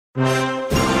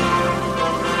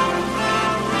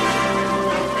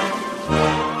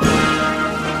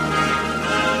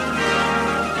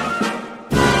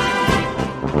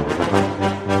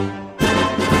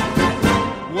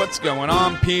going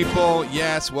on, people?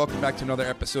 Yes, welcome back to another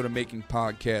episode of Making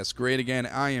Podcasts Great Again.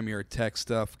 I am your tech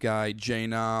stuff guy,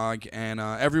 J-Nog, and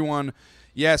everyone,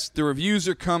 yes, the reviews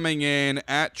are coming in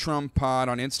at Trump Pod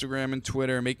on Instagram and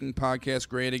Twitter, Making Podcasts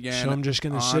Great Again. So I'm just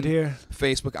going to sit here.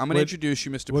 Facebook. I'm going to introduce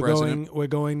you, Mr. President. We're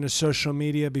going to social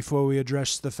media before we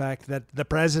address the fact that the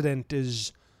president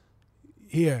is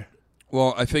here.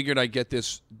 Well, I figured I'd get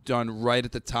this done right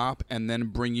at the top and then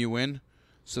bring you in.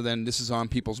 So then this is on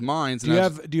people's minds. Do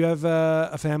you have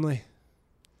a family?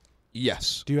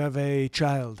 Yes. Do you have a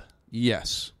child?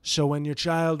 Yes. So when your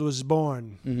child was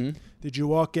born, did you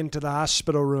walk into the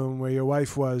hospital room where your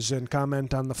wife was and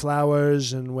comment on the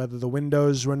flowers and whether the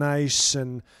windows were nice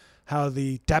and how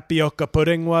the tapioca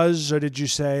pudding was? Or did you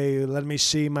say, let me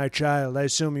see my child? I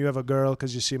assume you have a girl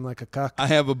because you seem like a cuck. I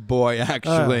have a boy,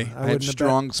 actually. I have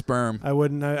strong sperm. I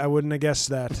wouldn't have guessed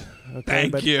that. Okay,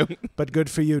 Thank you. But good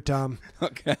for you, Tom.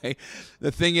 Okay.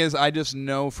 The thing is, I just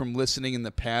know from listening in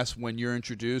the past when you're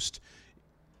introduced,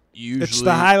 usually it's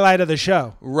the highlight of the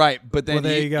show. Right, but then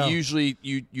there you go. Usually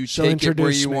you take it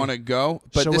where you want to go.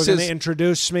 But so this we're going to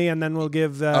introduce me, and then we'll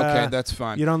give... okay, that's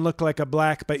fine. You don't look like a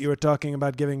black, but you were talking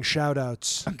about giving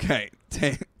shout-outs. Okay,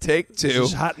 take two. This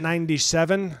is Hot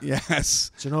 97.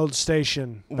 Yes. It's an old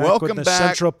station. Welcome with the back.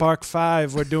 Central Park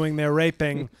 5 were doing their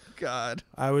raping. God.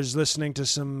 I was listening to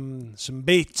some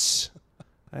beats.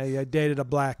 I dated a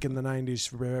black in the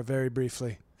 90s very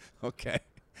briefly. Okay.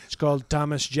 It's called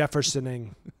Thomas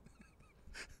Jefferson-ing.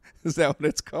 Is that what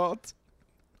it's called?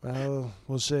 Well,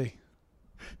 we'll see.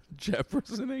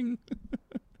 Jefferson-ing.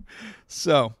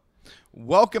 So,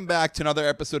 welcome back to another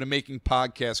episode of Making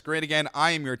Podcasts Great Again.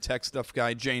 I am your tech stuff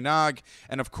guy, J-Nog.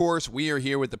 And, of course, we are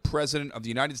here with the President of the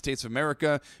United States of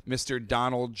America, Mr.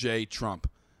 Donald J. Trump.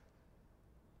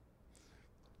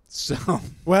 So,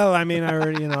 well, I mean, I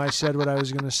already, I said what I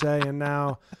was going to say, and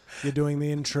now you're doing the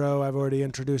intro. I've already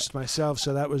introduced myself,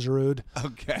 so that was rude.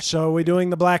 Okay. So are we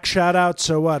doing the black shout-out?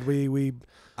 So what?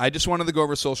 I just wanted to go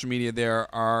over social media. There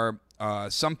are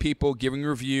some people giving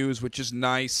reviews, which is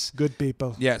nice. Good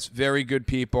people. Yes, very good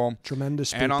people.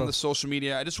 Tremendous people. And on the social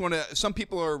media, I just want to... Some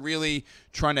people are really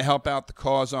trying to help out the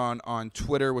cause on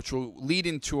Twitter, which will lead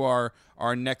into our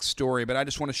next story. But I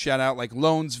just want to shout out like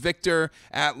Loans Victor,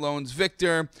 at Loans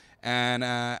Victor, and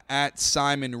at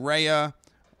Simon Rhea.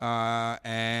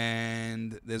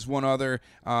 And there's one other,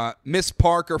 Miss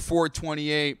Parker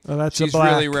 428. Oh, that's She's a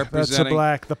black. Really representing. That's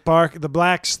a black. The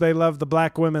blacks, they love the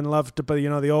black women. Love to put,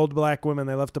 the old black women.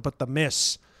 They love to put the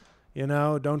Miss.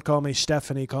 Don't call me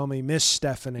Stephanie. Call me Miss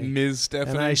Stephanie. Ms.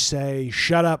 Stephanie. And I say,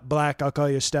 shut up, black. I'll call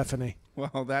you Stephanie.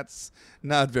 Well, that's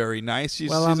not very nice.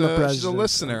 I'm the president. She's a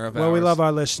listener of ours. Well, we love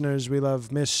our listeners. We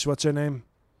love Miss. What's her name?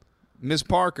 Ms.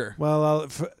 Parker. Well,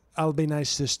 I'll be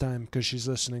nice this time because she's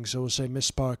listening, so we'll say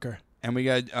Miss Parker. And we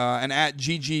got an at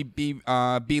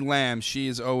GGB B Lamb. She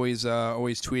is always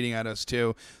tweeting at us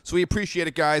too. So we appreciate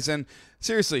it, guys. And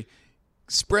seriously,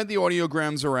 spread the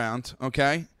audiograms around,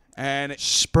 okay? And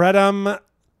spread them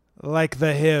like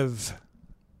the HIV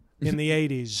in the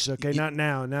 80s, okay? Not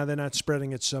now. Now they're not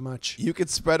spreading it so much. You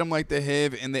could spread them like the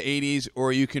HIV in the 80s,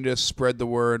 or you can just spread the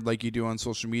word like you do on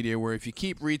social media, where if you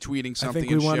keep retweeting something and sharing it. I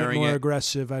think we want it more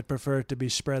aggressive. I'd prefer it to be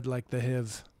spread like the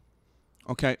HIV.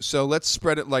 Okay, so let's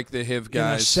spread it like the HIV,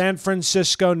 guys. In a San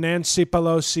Francisco Nancy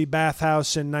Pelosi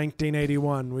bathhouse in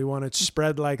 1981. We want it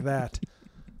spread like that.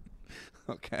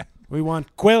 Okay. We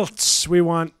want quilts. We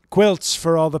want quilts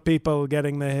for all the people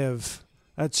getting the HIV.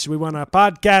 We want a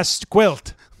podcast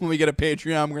quilt. When we get a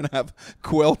Patreon, we're going to have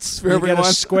quilts for everyone. You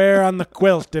get a square on the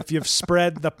quilt if you've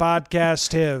spread the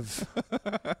podcast HIV.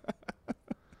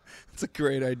 That's a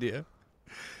great idea.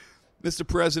 Mr.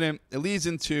 President, it leads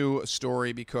into a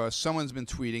story because someone's been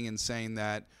tweeting and saying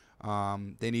that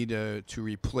they need to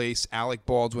replace Alec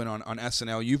Baldwin on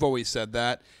SNL. You've always said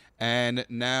that. And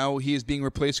now he is being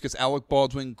replaced because Alec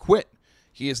Baldwin quit.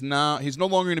 He's no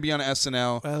longer going to be on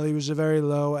SNL. Well, he was a very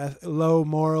low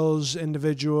morals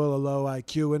individual, a low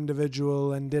IQ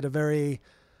individual, and did a very,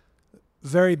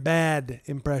 very bad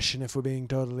impression, if we're being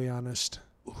totally honest.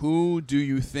 Who do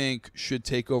you think should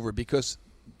take over? Because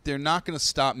they're not going to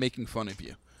stop making fun of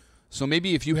you. So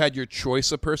maybe if you had your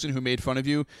choice of person who made fun of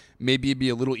you, maybe it'd be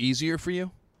a little easier for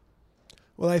you?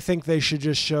 Well, I think they should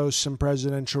just show some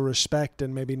presidential respect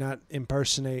and maybe not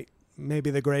impersonate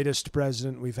maybe the greatest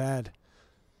president we've had.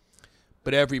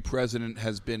 But every president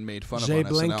has been made fun of on Abe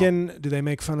SNL. Lincoln? Do they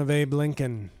make fun of Abe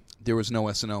Lincoln? There was no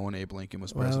SNL when Abe Lincoln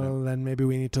was president. Well, then maybe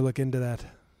we need to look into that.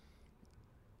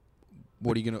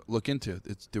 What are you going to look into?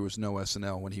 There was no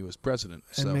SNL when he was president.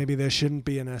 And so. maybe there shouldn't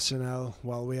be an SNL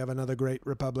while we have another great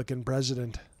Republican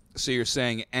president. So you're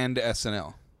saying end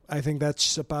SNL? I think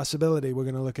that's a possibility. We're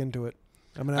going to look into it.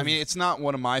 I mean, it's not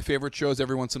one of my favorite shows.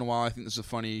 Every once in a while, I think there's a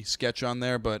funny sketch on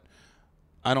there, but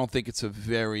I don't think it's a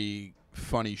very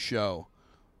funny show.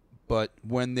 But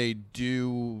when they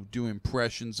do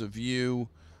impressions of you,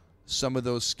 some of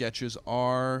those sketches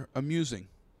are amusing.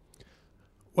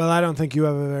 Well, I don't think you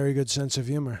have a very good sense of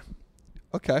humor.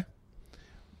 Okay.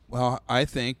 Well, I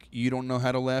think you don't know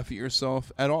how to laugh at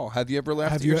yourself at all. Have you ever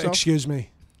laughed at yourself? Excuse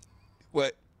me.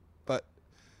 What? But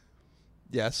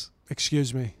yes.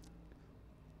 Excuse me.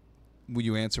 Will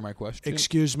you answer my question?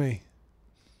 Excuse me.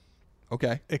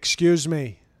 Okay. Excuse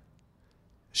me.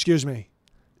 Excuse me.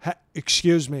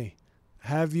 Excuse me.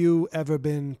 Have you ever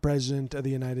been president of the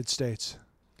United States?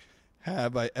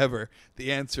 Have I ever?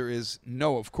 The answer is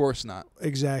no, of course not.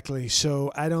 Exactly.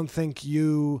 So I don't think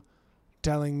you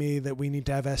telling me that we need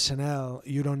to have SNL,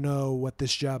 you don't know what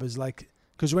this job is like.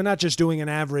 Because we're not just doing an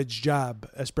average job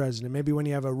as president. Maybe when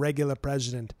you have a regular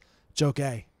president, it's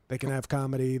okay. They can have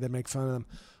comedy, they make fun of them.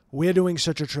 We're doing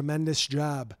such a tremendous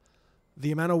job.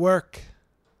 The amount of work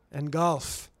and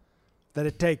golf that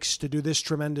it takes to do this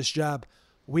tremendous job,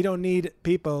 we don't need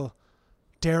people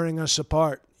tearing us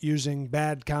apart using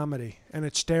bad comedy, and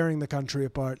it's tearing the country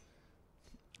apart.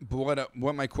 But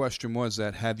what my question was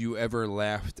that, have you ever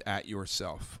laughed at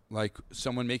yourself? Like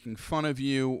someone making fun of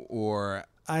you or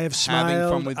I have having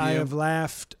smiled, fun with you? I have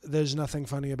laughed. There's nothing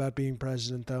funny about being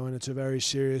president, though, and it's a very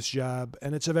serious job,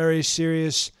 and it's a very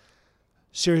serious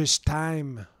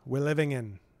time we're living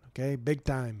in, okay? Big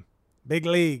time. Big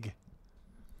league.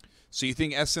 So you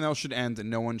think SNL should end and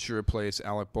no one should replace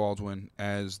Alec Baldwin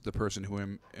as the person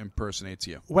who impersonates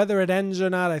you? Whether it ends or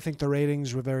not, I think the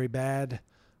ratings were very bad.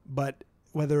 But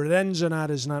whether it ends or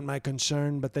not is not my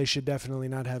concern. But they should definitely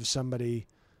not have somebody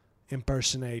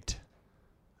impersonate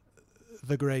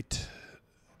the great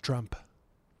Trump.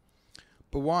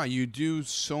 But why? You do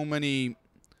so many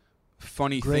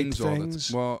funny Great things all the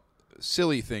time. Well,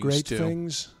 silly things Great too.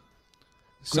 things.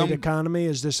 Great economy.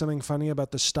 Is there something funny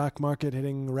about the stock market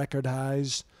hitting record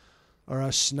highs, or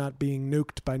us not being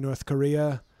nuked by North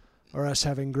Korea, or us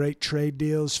having great trade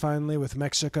deals finally with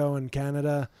Mexico and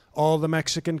Canada? All the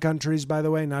Mexican countries, by the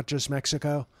way, not just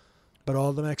Mexico, but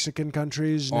all the Mexican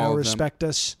countries now respect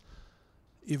us.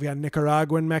 You've got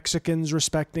Nicaraguan Mexicans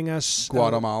respecting us.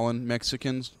 Guatemalan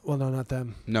Mexicans? Well, no, not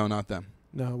them. No, not them.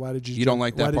 No, why did you? You don't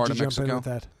like that part of jump Mexico? in with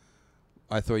that?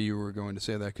 I thought you were going to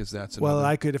say that because that's Well, another.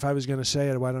 I could if I was going to say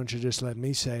it. Why don't you just let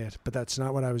me say it? But that's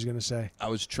not what I was going to say. I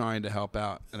was trying to help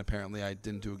out, and apparently I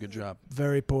didn't do a good job.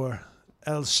 Very poor.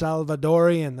 El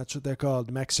Salvadorian, that's what they're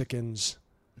called, Mexicans.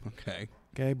 Okay.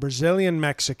 Okay, Brazilian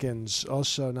Mexicans.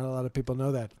 Also, not a lot of people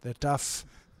know that. They're tough.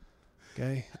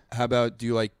 Okay. How about, do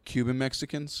you like Cuban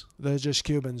Mexicans? They're just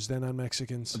Cubans. They're not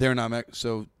Mexicans. They're not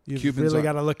so You've Cubans really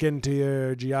got to look into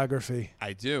your geography.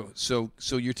 I do. So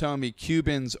you're telling me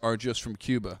Cubans are just from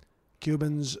Cuba?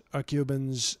 Cubans are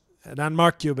Cubans. Not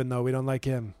Mark Cuban, though. We don't like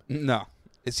him. No.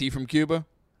 Is he from Cuba?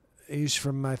 He's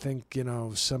from, I think,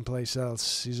 someplace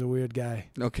else. He's a weird guy.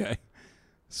 Okay.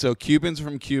 So Cubans are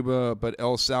from Cuba, but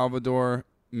El Salvador,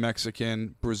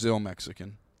 Mexican, Brazil,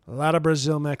 Mexican. A lot of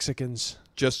Brazil Mexicans.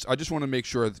 I just want to make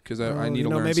sure because I need to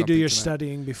learn maybe something do your tonight.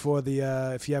 studying before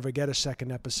if you ever get a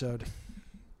second episode.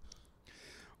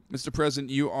 Mr.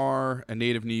 President, you are a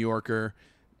native New Yorker,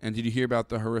 and did you hear about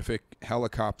the horrific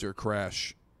helicopter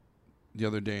crash the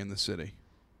other day in the city?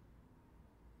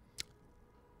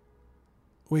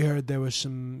 We heard there was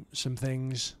some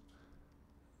things.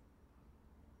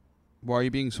 Why are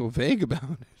you being so vague about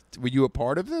it? Were you a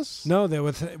part of this? No,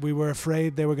 we were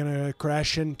afraid they were going to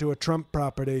crash into a Trump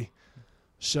property,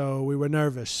 so we were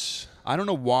nervous. I don't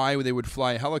know why they would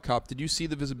fly a helicopter. Did you see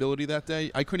the visibility that day?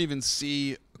 I couldn't even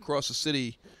see across the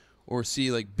city or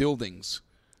see, like, buildings,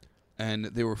 and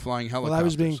they were flying helicopters. Well, I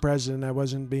was being president. I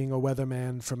wasn't being a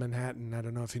weatherman from Manhattan. I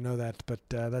don't know if you know that, but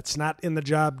that's not in the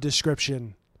job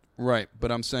description. Right,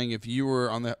 but I'm saying if you were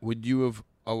on that, would you have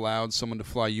allowed someone to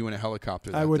fly you in a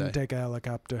helicopter that I wouldn't day? take a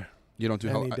helicopter. You don't do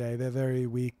any day. They're very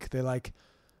weak. They're like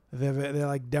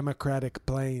Democratic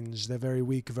planes. They're very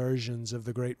weak versions of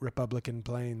the great Republican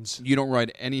planes. You don't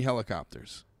ride any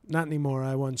helicopters? Not anymore.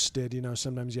 I once did.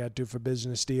 Sometimes you had to for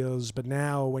business deals. But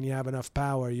now when you have enough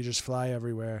power, you just fly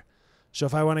everywhere. So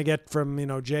if I want to get from,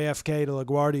 JFK to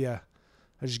LaGuardia,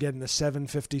 I just get in the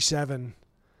 757,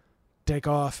 take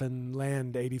off, and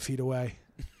land 80 feet away.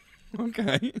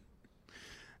 Okay.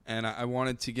 And I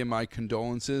wanted to give my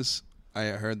condolences. I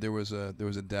heard there was a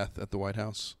death at the White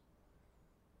House.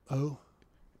 Oh?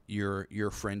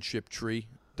 Your friendship tree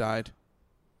died.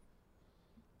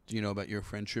 Do you know about your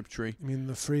friendship tree? You mean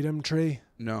the Freedom Tree?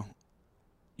 No.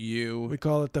 We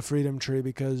call it the Freedom Tree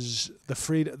because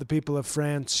the people of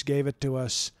France gave it to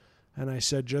us, and I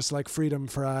said, just like freedom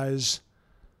fries,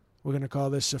 We're going to call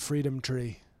this a freedom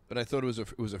tree. But I thought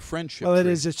it was a friendship Well, it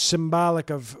tree. is. It's symbolic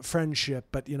of friendship,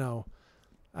 but,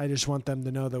 I just want them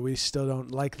to know that we still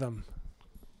don't like them.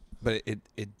 But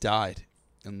it died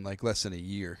in like less than a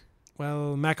year.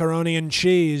 Well, Macaroni and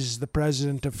Cheese, the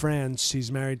president of France,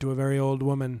 he's married to a very old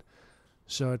woman,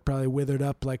 so it probably withered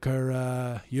up like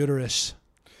her uterus.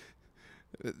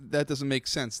 That doesn't make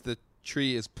sense. The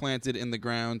tree is planted in the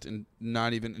ground and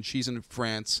and she's in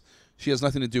France. She has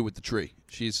nothing to do with the tree.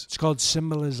 It's called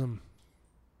symbolism.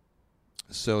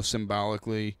 So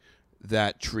symbolically,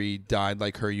 that tree died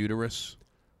like her uterus?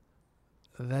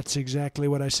 That's exactly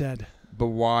what I said. But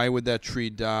why would that tree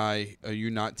die? Are you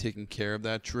not taking care of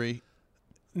that tree?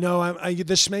 No, I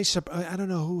don't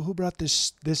know who brought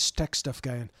this tech stuff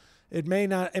guy in. It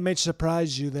may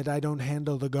surprise you that I don't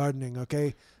handle the gardening,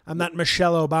 okay? I'm not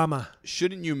Michelle Obama.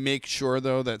 Shouldn't you make sure,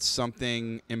 though, that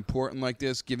something important like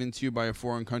this given to you by a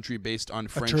foreign country based on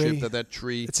friendship, that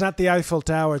tree... It's not the Eiffel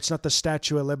Tower. It's not the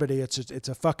Statue of Liberty. It's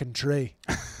a fucking tree.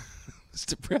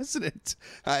 Mr. President,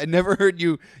 I never heard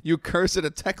you curse at a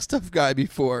tech stuff guy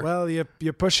before. Well,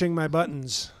 you're pushing my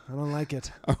buttons. I don't like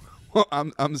it. Well,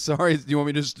 I'm sorry. Do you want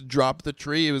me to just drop the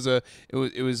tree? It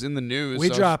was in the news. We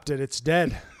dropped it. It's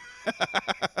dead.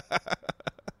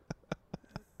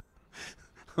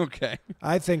 Okay.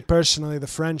 I think personally the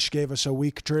French gave us a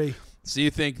weak tree. So you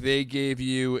think they gave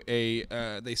you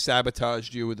they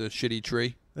sabotaged you with a shitty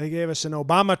tree? They gave us an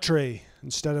Obama tree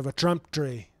instead of a Trump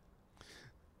tree.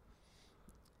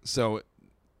 So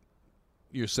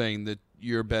you're saying that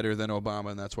you're better than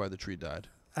Obama and that's why the tree died?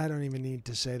 I don't even need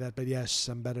to say that, but yes,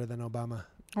 I'm better than Obama.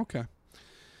 Okay.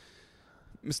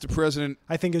 Mr. President.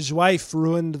 I think his wife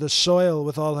ruined the soil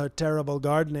with all her terrible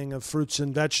gardening of fruits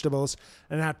and vegetables,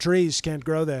 and now trees can't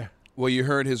grow there. Well, you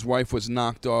heard his wife was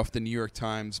knocked off the New York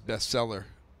Times bestseller,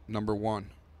 #1.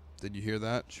 Did you hear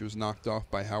that? She was knocked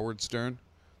off by Howard Stern.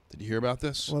 Did you hear about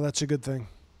this? Well, that's a good thing.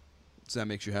 So that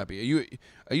makes you happy.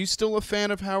 Are you still a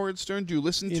fan of Howard Stern? Do you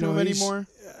listen to him anymore?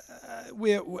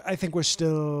 I think we're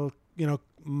still,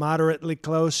 moderately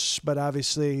close, but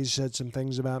obviously he's said some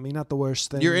things about me. Not the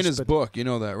worst things. You're in his book. You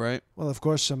know that, right? Well, of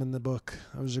course I'm in the book.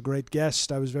 I was a great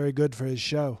guest. I was very good for his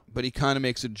show. But he kind of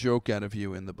makes a joke out of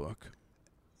you in the book.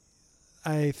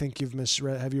 I think you've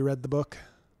misread. Have you read the book?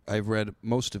 I've read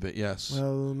most of it, yes.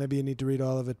 Well, maybe you need to read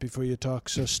all of it before you talk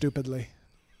so stupidly.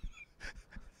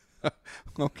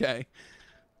 Okay.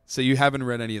 So you haven't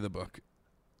read any of the book?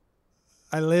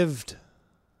 I lived.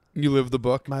 You lived the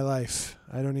book? My life.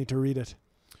 I don't need to read it.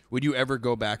 Would you ever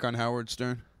go back on Howard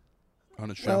Stern? On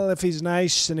a show? Well, if he's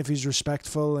nice and if he's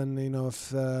respectful and,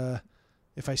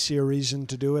 if I see a reason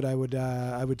to do it, I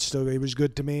would still go. He was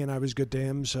good to me and I was good to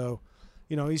him. So,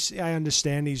 I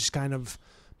understand he's kind of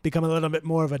become a little bit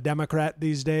more of a Democrat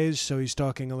these days. So he's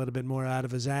talking a little bit more out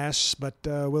of his ass, but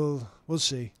we'll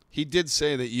see. He did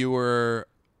say that you were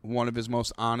one of his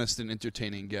most honest and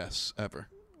entertaining guests ever.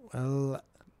 Well,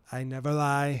 I never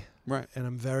lie. Right. And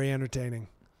I'm very entertaining.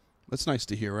 That's nice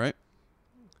to hear, right?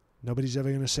 Nobody's ever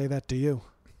going to say that to you.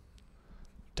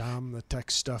 Dom, the tech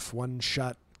stuff, one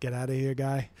shot, get out of here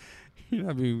guy. You're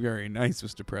not being very nice,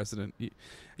 Mr. President.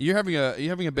 You're having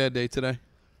a bad day today?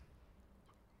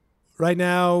 Right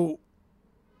now,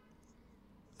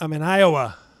 I'm in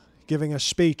Iowa giving a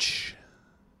speech.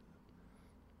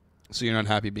 So you're not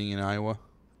happy being in Iowa?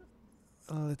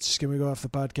 Can we go off the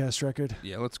podcast record?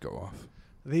 Yeah, let's go off.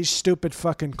 These stupid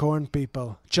fucking corn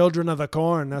people. Children of the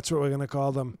corn, that's what we're going to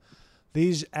call them.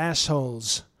 These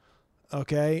assholes,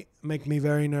 okay, make me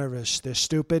very nervous. They're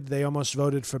stupid. They almost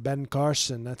voted for Ben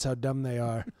Carson. That's how dumb they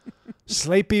are.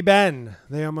 Sleepy Ben.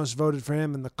 They almost voted for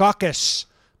him in the caucus.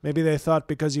 Maybe they thought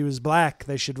because he was black,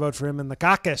 they should vote for him in the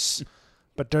caucus.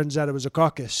 But turns out it was a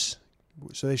caucus.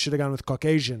 So they should have gone with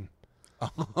Caucasian.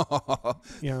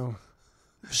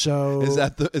 So is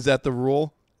that the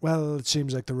rule? Well, it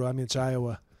seems like the rule. I mean, it's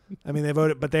Iowa. I mean,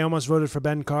 they almost voted for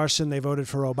Ben Carson. They voted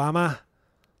for Obama.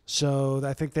 So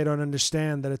I think they don't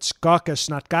understand that it's caucus,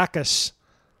 not caucus.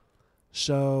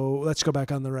 So let's go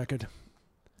back on the record.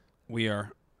 We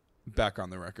are back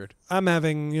on the record. I'm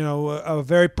having, a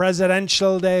very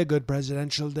presidential day, a good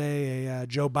presidential day.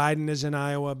 Joe Biden is in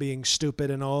Iowa being stupid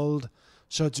and old.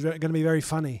 So it's going to be very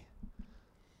funny.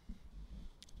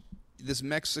 This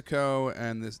Mexico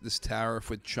and this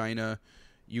tariff with China,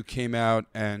 you came out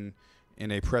and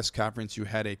in a press conference you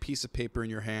had a piece of paper in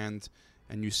your hand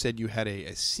and you said you had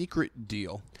a secret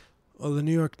deal. Well, the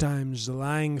New York Times, the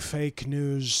lying fake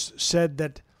news, said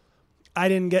that I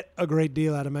didn't get a great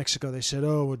deal out of Mexico. They said,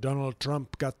 Donald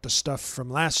Trump got the stuff from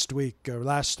last week or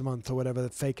last month or whatever, the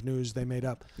fake news they made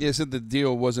up. Yeah, said the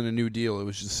deal wasn't a new deal. It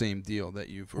was the same deal that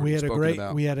you've already spoken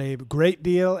about. We had a great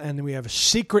deal, and we have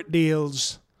secret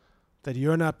deals that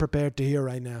you're not prepared to hear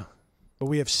right now. But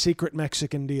we have secret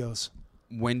Mexican deals.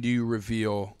 When do you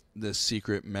reveal the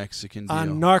secret Mexican deal?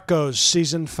 On Narcos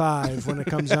Season 5, when it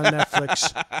comes on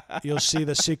Netflix, you'll see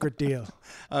the secret deal.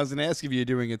 I was going to ask if you're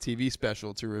doing a TV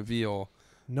special to reveal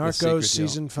Narcos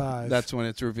Season 5. That's when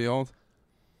it's revealed?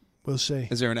 We'll see.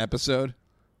 Is there an episode?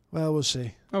 Well, we'll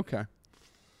see. Okay.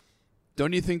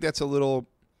 Don't you think that's a little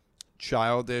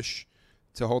childish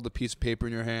to hold a piece of paper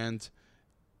in your hand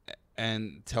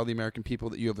and tell the American people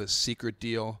that you have a secret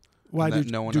deal? Why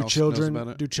no one else knows about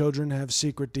it? Do children have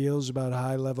secret deals about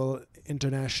high-level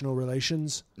international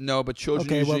relations? No, but children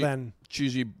Okay, well then.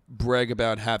 usually brag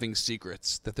about having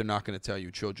secrets that they're not going to tell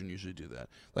you. Children usually do that.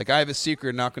 Like, I have a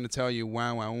secret, not going to tell you,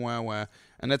 wah, wah, wah, wah.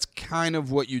 And that's kind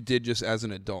of what you did just as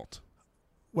an adult.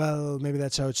 Well, maybe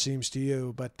that's how it seems to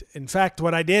you. But in fact,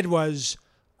 what I did was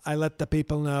I let the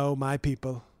people know, my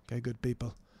people, okay, good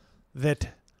people, that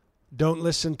don't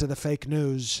listen to the fake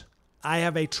news. I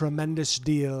have a tremendous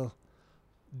deal.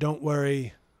 Don't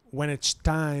worry. When it's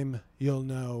time, you'll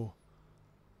know.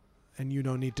 And you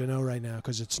don't need to know right now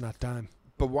because it's not time.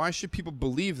 But why should people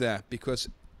believe that? Because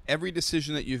every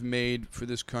decision that you've made for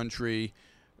this country,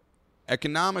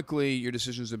 economically, your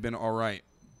decisions have been all right.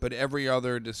 But every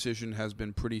other decision has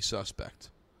been pretty suspect.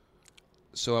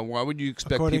 So why would you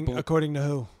expect people... According to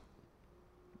who?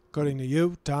 According to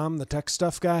you, Tom, the tech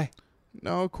stuff guy?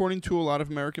 No, according to a lot of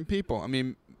American people. I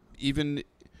mean,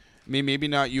 maybe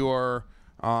not your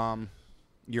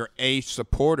A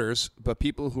supporters, but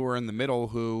people who are in the middle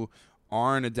who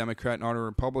aren't a Democrat and aren't a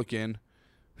Republican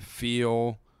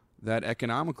feel that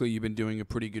economically you've been doing a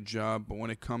pretty good job. But when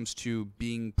it comes to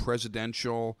being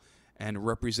presidential and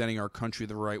representing our country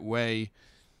the right way,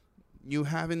 you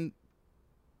haven't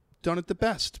done it the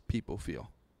best, people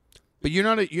feel. But you're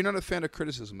not a fan of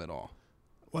criticism at all.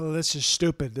 Well, this is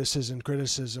stupid. This isn't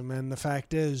criticism. And the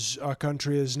fact is, our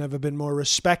country has never been more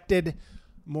respected,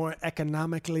 more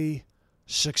economically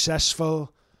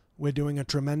successful. We're doing a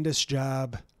tremendous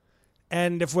job.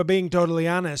 And if we're being totally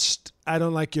honest, I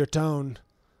don't like your tone.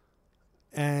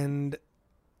 And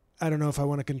I don't know if I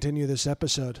want to continue this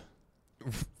episode.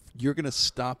 You're going to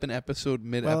stop an episode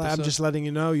mid-episode? Well, I'm just letting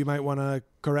you know. You might want to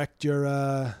correct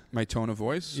your... my tone of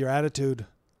voice? Your attitude.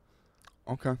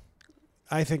 Okay.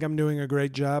 I think I'm doing a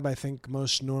great job. I think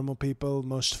most normal people,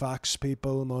 most Fox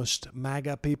people, most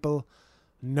MAGA people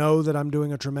know that I'm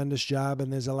doing a tremendous job,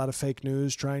 and there's a lot of fake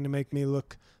news trying to make me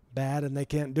look bad, and they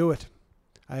can't do it.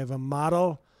 I have a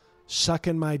model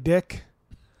sucking my dick.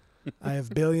 I have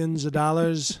billions of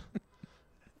dollars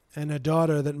and a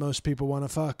daughter that most people want to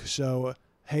fuck, so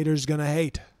haters gonna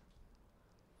hate.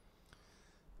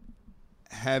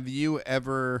 Have you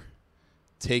ever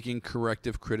taken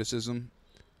corrective criticism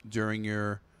during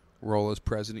your role as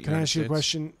president of the United States? Can I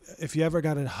ask you a question? If you ever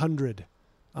got 100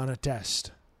 on a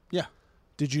test, yeah,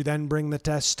 did you then bring the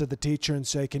test to the teacher and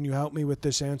say, "Can you help me with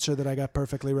this answer that I got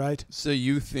perfectly right?" So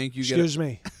you think you Excuse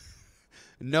me.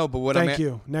 No, but what Thank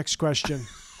you. Next question.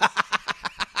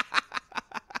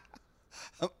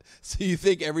 So you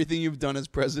think everything you've done as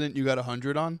president you got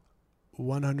 100 on?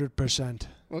 100%.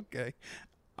 Okay.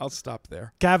 I'll stop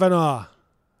there. Kavanaugh.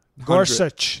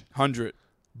 Gorsuch. 100.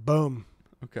 Boom.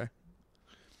 Okay.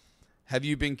 Have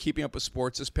you been keeping up with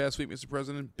sports this past week, Mr.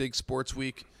 President? Big sports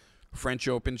week. French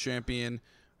Open champion.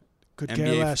 Could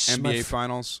care less. NBA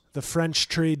Finals. The French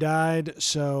tree died,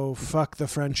 so fuck the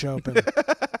French Open.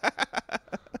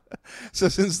 So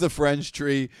since the French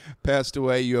tree passed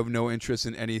away, you have no interest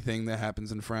in anything that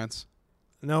happens in France?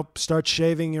 Nope. Start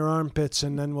shaving your armpits,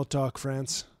 and then we'll talk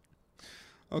France.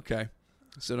 Okay.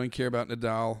 So don't care about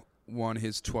Nadal won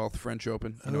his 12th French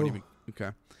Open? You don't even...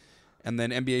 Okay. And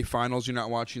then NBA Finals, you're not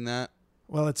watching that?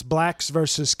 Well, it's blacks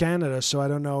versus Canada, so I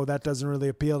don't know. That doesn't really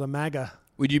appeal to MAGA.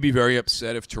 Would you be very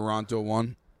upset if Toronto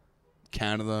won,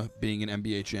 Canada being an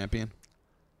NBA champion?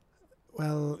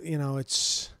 Well,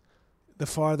 it's the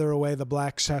farther away the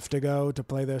blacks have to go to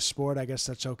play their sport. I guess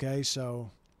that's okay. So,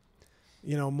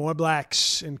 more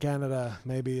blacks in Canada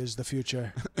maybe is the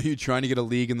future. Are you trying to get a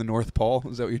league in the North Pole?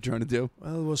 Is that what you're trying to do?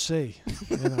 Well, we'll see.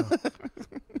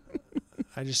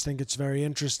 I just think it's very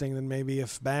interesting that maybe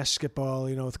if basketball,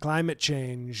 with climate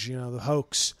change, the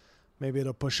hoax, maybe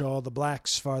it'll push all the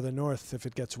blacks farther north if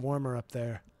it gets warmer up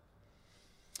there.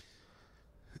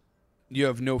 You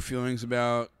have no feelings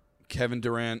about Kevin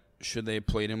Durant, should they have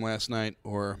played him last night,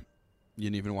 or you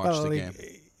didn't even watch the game?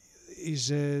 He's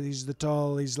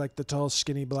like the tall,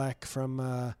 skinny black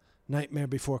from Nightmare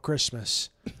Before Christmas.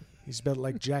 He's built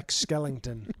like Jack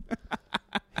Skellington.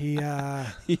 He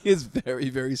is very,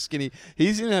 very skinny. He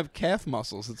doesn't have calf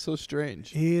muscles. It's so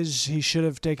strange. He should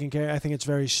have taken care. I think it's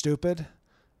very stupid.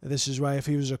 This is why if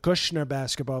he was a Kushner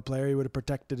basketball player, he would have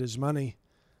protected his money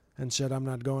and said, I'm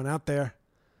not going out there.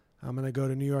 I'm going to go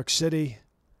to New York City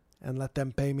and let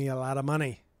them pay me a lot of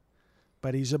money.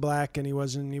 But he's a black, and he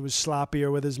was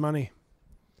sloppier with his money.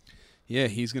 Yeah,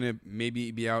 he's going to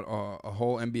maybe be out a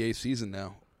whole NBA season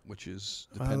now, which is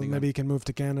depending maybe he can move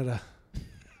to Canada.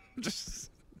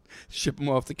 Just ship him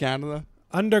off to Canada.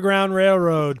 Underground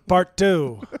Railroad, Part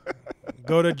 2.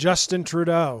 Go to Justin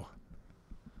Trudeau.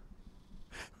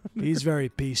 He's very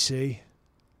PC.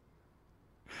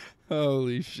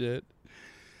 Holy shit.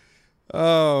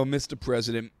 Oh, Mr.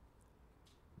 President.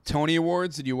 Tony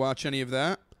Awards, did you watch any of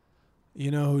that?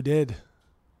 You know who did?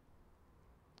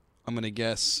 I'm going to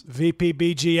guess. VP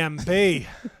BGMP.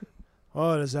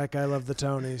 Oh, does that guy love the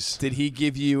Tonys? Did he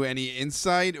give you any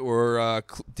insight, or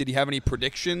did he have any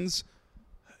predictions?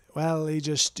 Well, he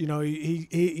just, he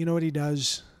you know what he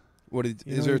does?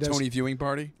 Is there a Tony viewing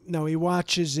party? No, he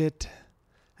watches it,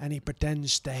 and he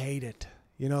pretends to hate it.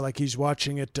 Like he's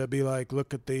watching it to be like,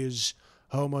 look at these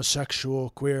homosexual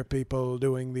queer people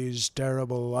doing these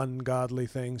terrible, ungodly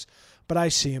things. But I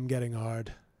see him getting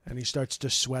hard, and he starts to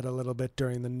sweat a little bit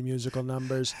during the musical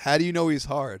numbers. How do you know he's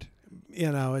hard?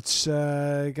 It's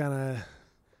gonna,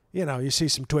 you see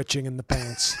some twitching in the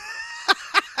pants.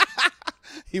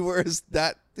 He wears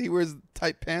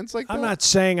tight pants like that? I'm not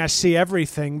saying I see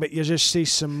everything, but you just see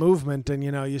some movement, and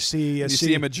you see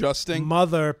him adjusting.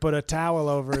 Mother put a towel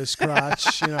over his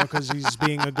crotch, because he's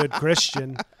being a good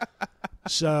Christian.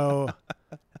 So,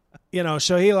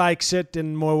 so he likes it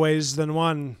in more ways than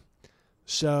one.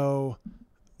 So,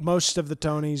 most of the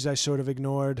Tonys I sort of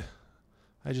ignored.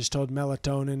 I just told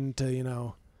melatonin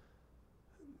to,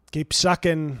 keep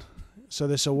sucking, so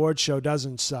this award show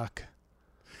doesn't suck.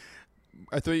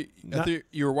 I thought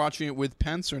you were watching it with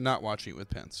Pence or not watching it with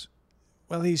Pence.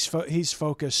 Well, he's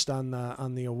focused on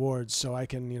the awards, so I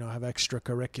can have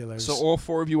extracurriculars. So all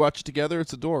four of you watch it together.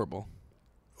 It's adorable.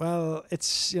 Well,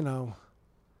 it's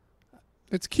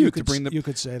it's cute to bring you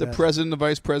could say the that. president, the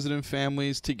vice president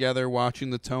families together watching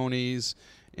the Tonys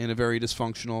in a very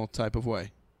dysfunctional type of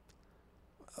way.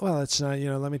 Well, it's not.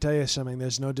 Let me tell you something.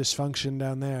 There's no dysfunction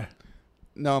down there.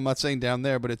 No, I'm not saying down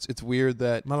there, but it's weird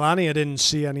that Melania didn't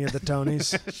see any of the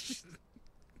Tonys.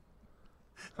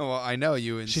 Oh, well, I know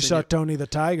you. She saw Tony the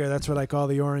Tiger. That's what I call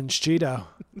the orange Cheeto.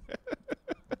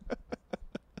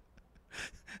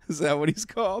 Is that what he's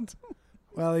called?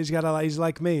 Well, he's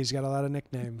like me. He's got a lot of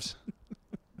nicknames.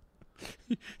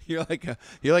 You're like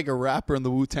a rapper in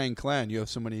the Wu-Tang Clan. You have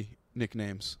so many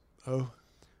nicknames. Oh,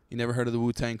 you never heard of the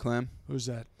Wu-Tang Clan? Who's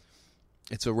that?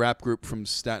 It's a rap group from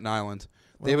Staten Island.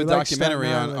 They Well, have a we like documentary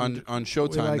Staten on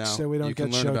Showtime now. So we don't you get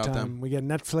can learn about Showtime. them. We get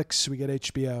Netflix. We get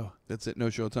HBO. That's it. No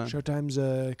Showtime. Showtime's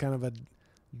a kind of a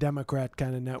Democrat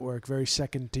kind of network, very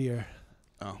second tier.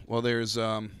 Oh well, there's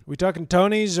We talking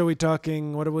Tonys? Or are we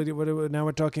talking what are we now?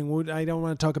 We're talking. I don't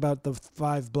want to talk about the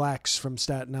 5 blacks from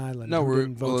Staten Island. no. who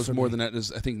didn't vote There's for more me. than that.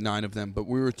 There's I think 9 of them. But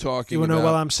we were talking. You know, about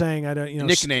well, I'm saying I don't.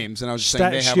 nicknames, and I was just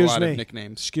saying they have a lot of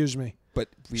nicknames. Excuse me. But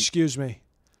Excuse me.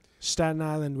 Staten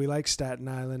Island. We like Staten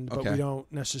Island, but Okay. we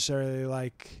don't necessarily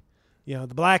like. The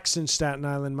blacks in Staten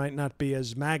Island might not be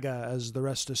as MAGA as the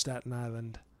rest of Staten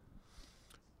Island.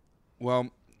 Well,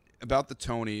 about the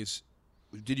Tonys,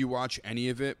 did you watch any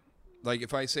of it? Like,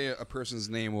 if I say a person's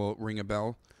name, will it ring a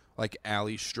bell? Like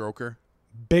Ali Stroker?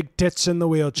 Big tits in the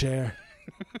wheelchair.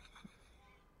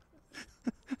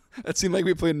 That seemed like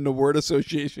we played in a word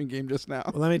association game just now.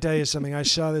 Well, let me tell you something. I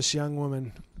saw this young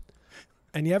woman,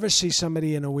 and you ever see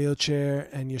somebody in a wheelchair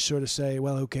and you sort of say,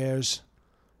 well, who cares?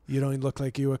 You don't look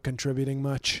like you are contributing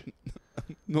much.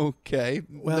 Okay.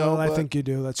 Well, I think you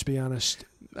do, let's be honest.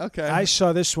 Okay. I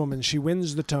saw this woman. She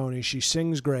wins the Tony. She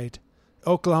sings great.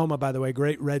 Oklahoma, by the way,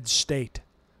 great red state.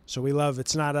 So we love,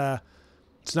 it's not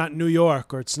New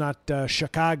York or it's not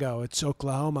Chicago. It's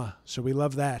Oklahoma. So we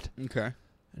love that. Okay.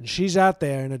 And she's out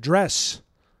there in a dress.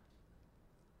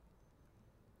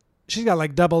 She's got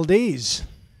like double D's.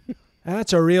 And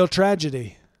that's a real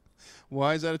tragedy.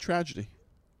 Why is that a tragedy?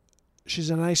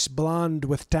 She's a nice blonde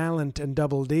with talent and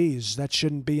double D's. That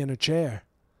shouldn't be in a chair.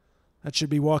 That should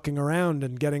be walking around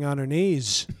and getting on her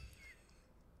knees.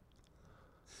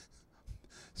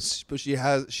 But she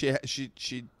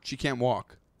can't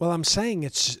walk. Well, I'm saying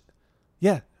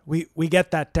we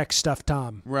get that tech stuff,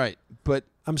 Tom. Right. But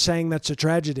I'm saying that's a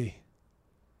tragedy.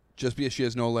 just because she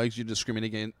has no legs, you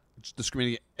discriminate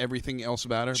everything else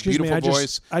about her. Excuse me, beautiful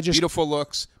voice, I just beautiful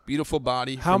looks, beautiful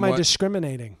body. How am I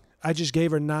discriminating? I just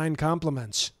gave her 9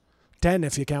 compliments. 10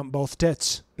 if you count both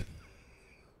tits.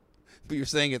 But you're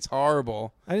saying it's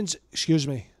horrible. Excuse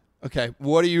me. Okay,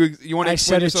 what do you want to I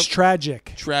explain said yourself? it's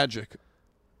tragic. Tragic.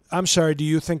 I'm sorry. Do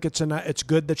you think it's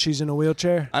good that she's in a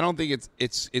wheelchair? I don't think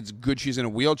it's good she's in a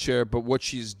wheelchair, but what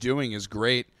she's doing is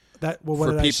great. What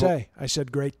did I say? I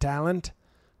said great talent,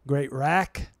 great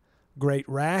rack.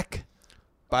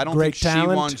 But I don't great think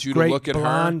talent, she wants you to great look at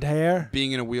blonde her hair.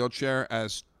 being in a wheelchair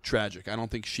as tragic. I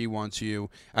don't think she wants you.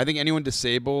 I think anyone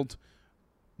disabled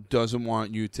doesn't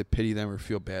want you to pity them or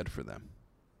feel bad for them.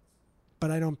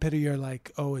 But I don't pity her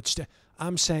like, oh,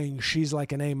 I'm saying she's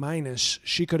like an A-.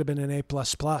 She could have been an A++.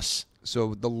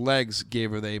 So the legs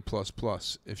gave her the A++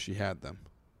 if she had them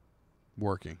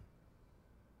working.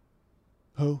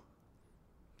 Who?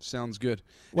 Sounds good.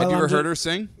 Well, have you ever heard her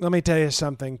sing? Let me tell you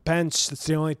something. Pence, it's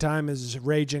the only time his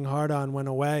raging hard-on went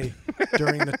away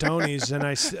during the Tonys,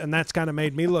 and that's kind of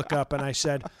made me look up, and I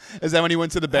said... Is that when he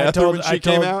went to the bathroom when she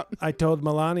came out? I told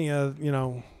Melania,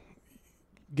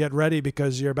 get ready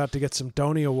because you're about to get some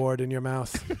Tony Award in your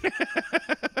mouth.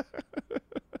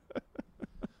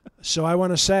 So I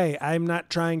want to say, I'm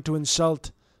not trying to insult,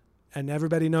 and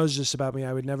everybody knows this about me,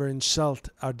 I would never insult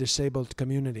our disabled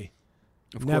community.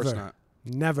 Of course not.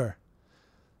 Never.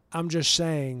 I'm just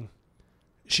saying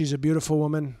she's a beautiful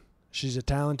woman. She's a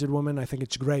talented woman. I think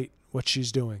it's great what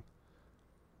she's doing.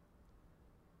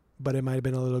 But it might have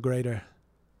been a little greater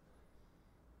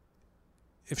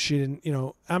if she didn't,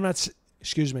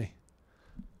 excuse me.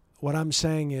 What I'm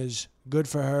saying is good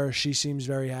for her. She seems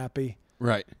very happy.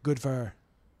 Right. Good for her.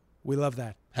 We love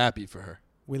that. Happy for her.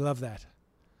 We love that.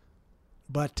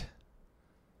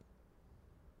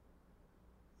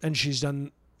 And she's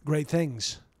done great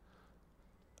things.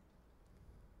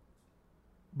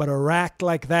 But a rack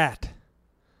like that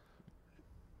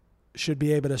should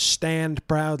be able to stand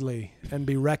proudly and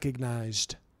be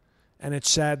recognized. And it's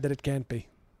sad that it can't be.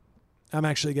 I'm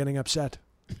actually getting upset.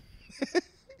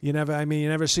 You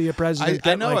never see a president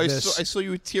get like this. I saw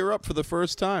you tear up for the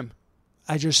first time.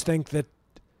 I just think that,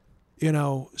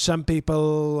 some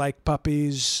people like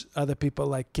puppies, other people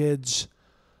like kids.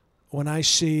 When I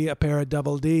see a pair of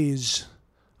double Ds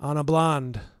on a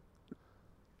blonde,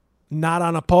 not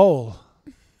on a pole,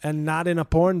 and not in a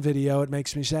porn video, it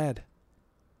makes me sad.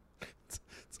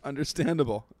 It's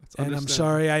understandable. And I'm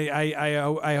sorry.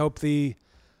 I hope the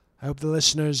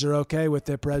listeners are okay with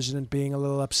their president being a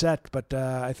little upset, but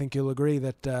I think you'll agree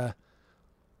that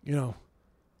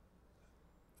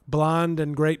blonde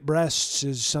and great breasts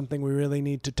is something we really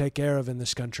need to take care of in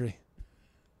this country.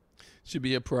 Should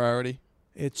be a priority.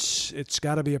 It's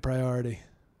got to be a priority.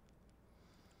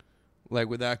 Like,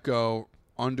 would that go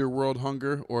under world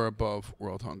hunger or above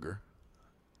world hunger?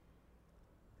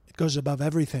 It goes above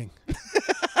everything.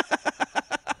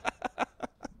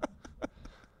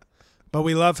 But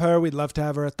we love her. We'd love to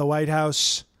have her at the White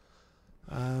House.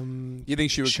 You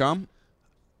think she would come?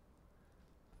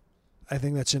 I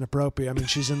think that's inappropriate. I mean,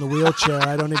 she's in the wheelchair.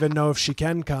 I don't even know if she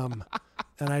can come.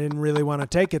 And I didn't really want to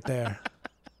take it there.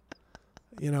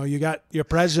 You got your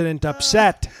president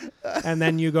upset, and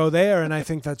then you go there, and I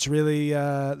think that's really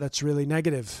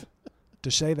negative to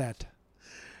say that.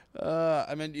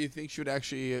 Do you think she would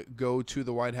actually go to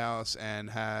the White House and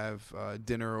have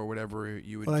dinner or whatever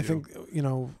you would do? Well, I think,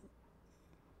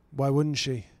 why wouldn't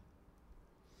she?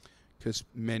 Because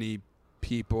many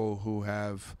people who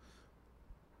have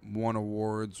won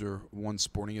awards or won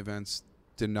sporting events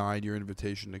denied your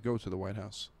invitation to go to the White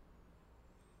House.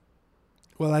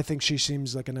 Well, I think she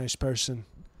seems like a nice person.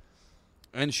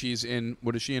 And she's in,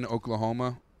 what is she, in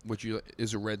Oklahoma, which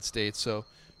is a red state, so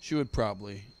she would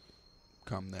probably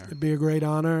come there. It'd be a great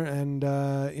honor, and,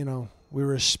 we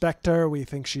respect her. We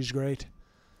think she's great.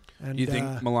 And, you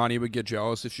think Melania would get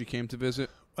jealous if she came to visit?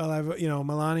 Well,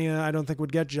 Melania, I don't think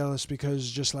would get jealous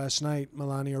because just last night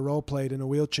Melania role played in a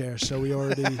wheelchair, so we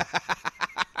already,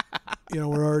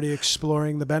 we're already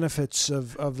exploring the benefits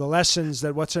of the lessons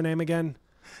that. What's her name again?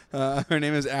 Her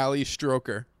name is Allie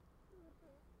Stroker.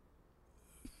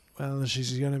 Well,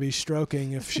 she's going to be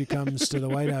stroking if she comes to the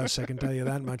White House. I can tell you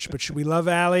that much. But we love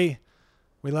Allie.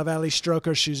 We love Allie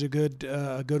Stroker. She's a good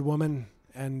woman,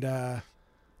 and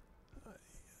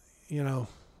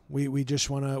We just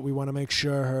want to make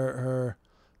sure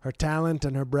her talent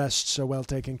and her breasts are well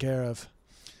taken care of.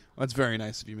 Well, that's very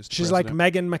nice of you, Mr. She's President.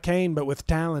 like Meghan McCain, but with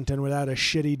talent and without a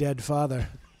shitty dead father.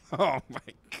 Oh my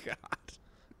God!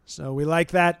 So we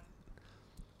like that.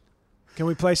 Can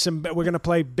we play some? We're going to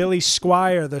play Billy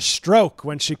Squier, The Stroke,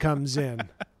 when she comes in.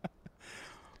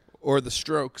 Or The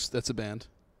Strokes. That's a band.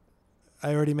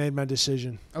 I already made my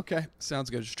decision. Okay, sounds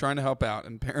good. Just trying to help out,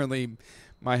 and apparently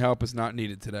my help is not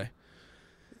needed today.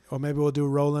 Or maybe we'll do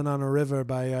Rollin' on a River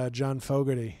by John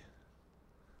Fogerty.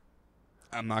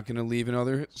 I'm not going to leave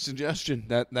another suggestion.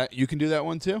 That you can do that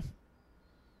one too?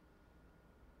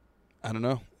 I don't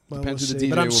know. Well, Depends we'll who the see. DJ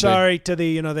But I'm will be. sorry to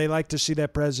the, they like to see their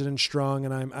president strong,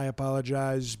 and I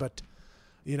apologize. But,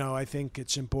 I think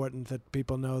it's important that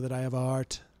people know that I have a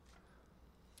heart.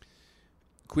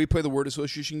 Can we play the word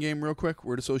association game real quick?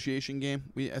 Word association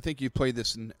game. I think you've played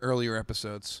this in earlier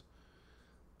episodes.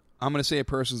 I'm going to say a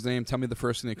person's name. Tell me the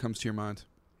first thing that comes to your mind.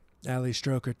 Ali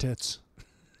Stroker tits.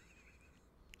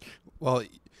 Well,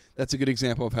 that's a good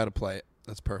example of how to play it.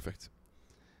 That's perfect.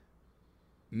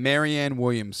 Marianne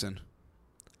Williamson.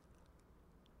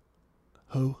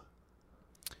 Who?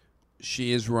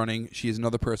 She is running. She is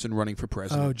another person running for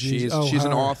president. Oh, geez. She's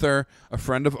an her. author, a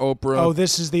friend of Oprah. Oh,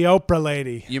 this is the Oprah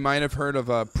lady. You might have heard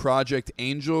of Project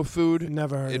Angel Food.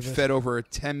 Never heard of it. It fed over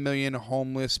 10 million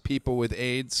homeless people with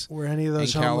AIDS. Were any of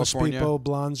those in homeless California. people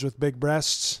blondes with big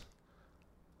breasts?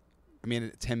 I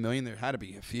mean, 10 million, there had to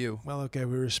be a few. Well, okay,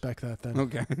 we respect that then.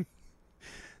 Okay.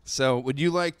 So would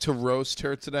you like to roast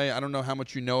her today? I don't know how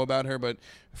much you know about her, but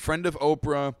friend of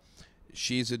Oprah.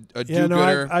 She's a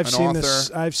do-gooder, I've an seen author.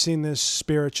 this. I've seen this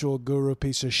spiritual guru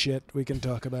piece of shit. We can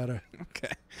talk about her.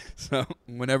 Okay. So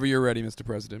whenever you're ready, Mr.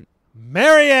 President.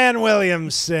 Marianne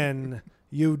Williamson,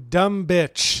 you dumb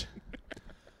bitch.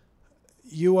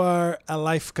 You are a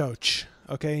life coach.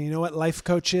 Okay, you know what life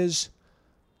coach is?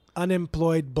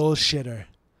 Unemployed bullshitter.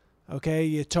 Okay,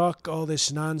 you talk all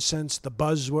this nonsense, the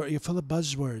buzzword. You're full of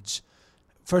buzzwords.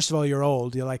 First of all, you're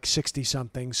old. You're like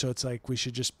 60-something, so it's like we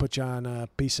should just put you on a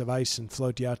piece of ice and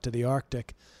float you out to the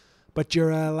Arctic. But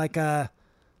you're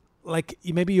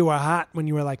maybe you were hot when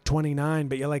you were like 29,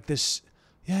 but you're like this,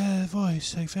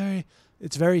 voice,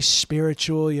 it's very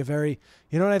spiritual. You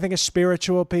know what I think of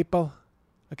spiritual people?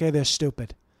 Okay, they're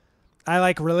stupid. I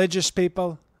like religious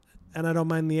people, and I don't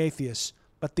mind the atheists.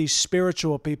 But these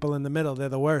spiritual people in the middle, they're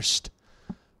the worst.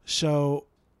 So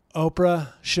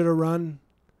Oprah should have run.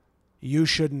 You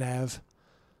shouldn't have.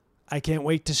 I can't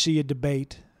wait to see you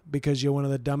debate because you're one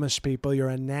of the dumbest people. You're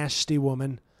a nasty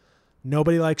woman.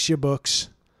 Nobody likes your books.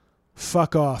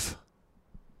 Fuck off.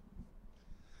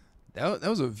 That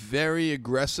was a very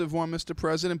aggressive one, Mr.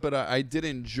 President, but I did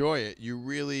enjoy it. You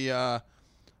really, I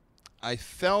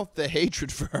felt the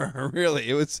hatred for her, really.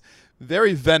 It was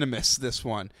very venomous, this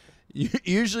one.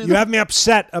 Usually you have me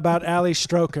upset about Ali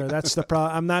Stroker. That's the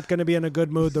problem. I'm not going to be in a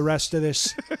good mood the rest of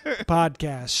this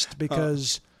podcast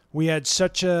because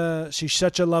she's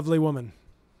such a lovely woman.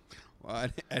 Well,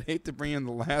 I'd hate to bring in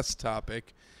the last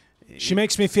topic. She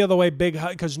makes me feel the way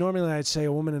because normally I'd say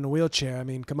a woman in a wheelchair. I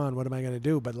mean, come on, what am I going to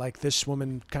do? But like this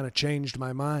woman kind of changed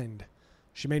my mind.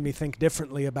 She made me think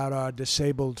differently about our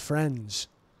disabled friends,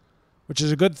 which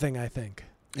is a good thing, I think.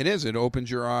 It is. It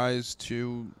opens your eyes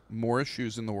to more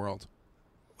issues in the world.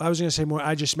 I was going to say more.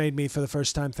 I just made me, for the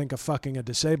first time, think of fucking a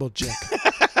disabled chick.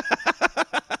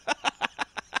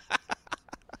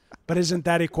 But isn't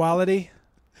that equality?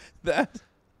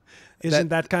 Isn't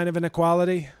that kind of an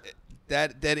equality?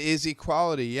 That is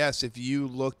equality, yes. If you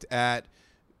looked at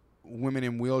women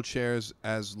in wheelchairs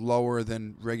as lower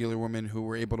than regular women who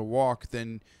were able to walk,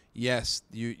 then yes,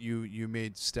 you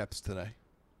made steps today.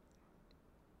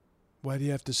 Why do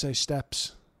you have to say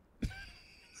steps?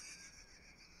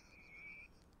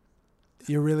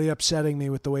 You're really upsetting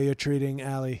me with the way you're treating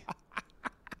Allie.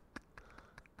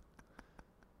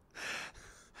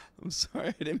 I'm sorry,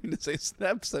 I didn't mean to say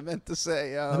steps. I meant to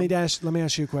say let me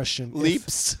ask you a question.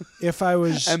 Leaps. If I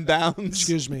was and bounds.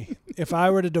 Excuse me. If I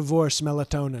were to divorce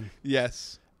Melatonin.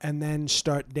 Yes. And then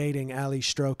start dating Ali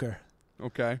Stroker.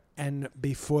 Okay. And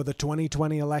before the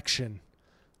 2020 election,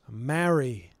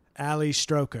 marry Ali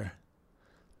Stroker.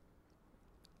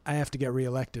 I have to get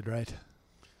reelected, right?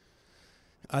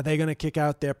 Are they going to kick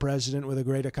out their president with a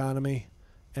great economy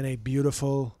and a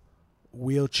beautiful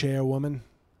wheelchair woman?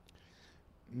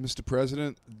 Mr.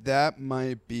 President, that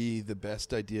might be the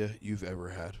best idea you've ever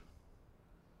had.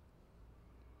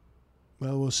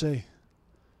 Well, we'll see.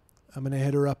 I'm going to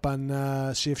hit her up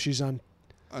on, see if she's on...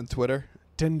 On Twitter?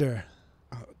 Tinder.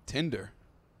 Tinder?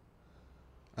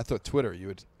 I thought Twitter. You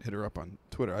would hit her up on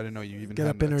Twitter. I didn't know you even Get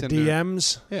had up in her Tinder.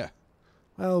 DMs? Yeah.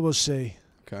 Well, we'll see.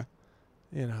 Okay.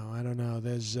 You know, I don't know.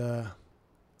 There's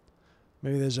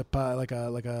maybe there's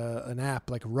an app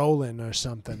like Rollin' or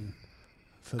something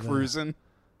for Cruisin'?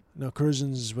 No,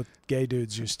 cruisin's what gay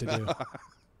dudes used to do.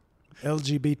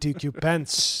 LGBTQ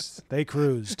Pence, they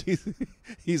cruised.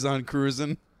 He's on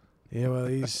Cruisin'. Yeah, well,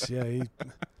 that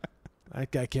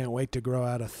guy can't wait to grow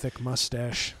out a thick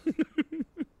mustache.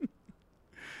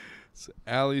 So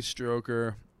Ali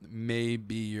Stroker may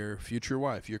be your future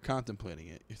wife. You're contemplating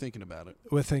it. You're thinking about it.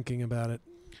 We're thinking about it.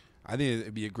 I think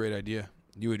it'd be a great idea.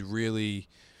 You would really,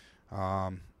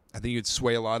 I think you'd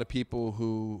sway a lot of people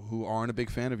who aren't a big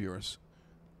fan of yours.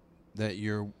 That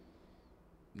you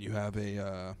have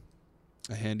a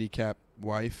A handicapped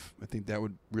wife. I think that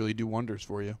would really do wonders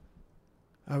for you.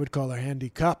 I would call her Handy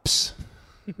Cups.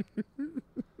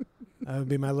 That would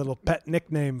be my little pet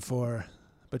nickname for her.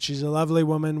 But she's a lovely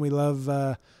woman. We love,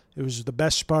 it was the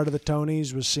best part of the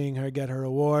Tonys was seeing her get her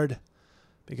award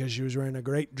because she was wearing a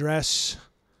great dress.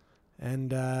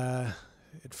 And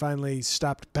it finally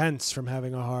stopped Pence from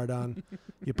having a hard-on.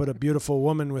 You put a beautiful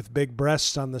woman with big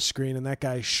breasts on the screen, and that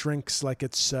guy shrinks like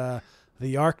it's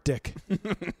the Arctic.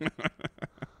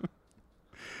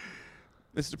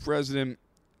 Mr. President,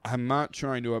 I'm not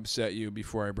trying to upset you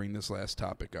before I bring this last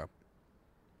topic up.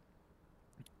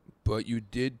 But you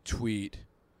did tweet,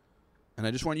 and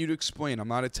I just want you to explain. I'm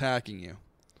not attacking you.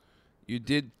 You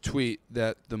did tweet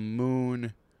that the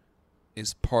moon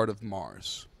is part of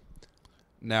Mars.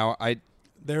 Now,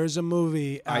 there is a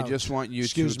movie out. I just want you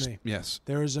Excuse to... me. Yes.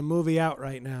 There is a movie out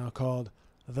right now called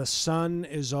The Sun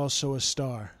is Also a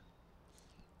Star.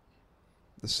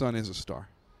 The sun is a star.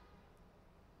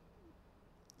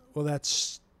 Well,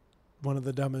 that's one of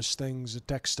the dumbest things a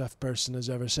tech stuff person has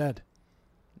ever said.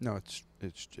 No,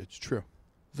 it's true.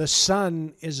 The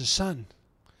sun is a sun.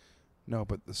 No,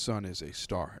 but the sun is a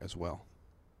star as well.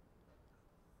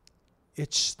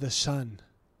 It's the sun.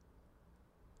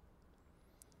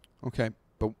 Okay,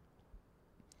 but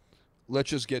let's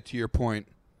just get to your point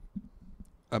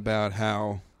about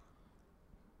how...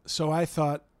 So I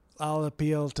thought I'll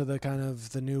appeal to the kind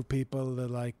of the new people,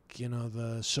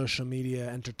 the social media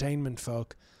entertainment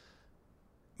folk.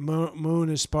 Moon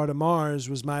is part of Mars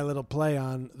was my little play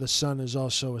on the sun is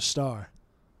also a star.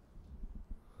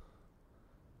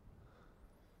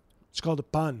 It's called a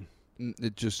pun.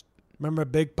 It just... Remember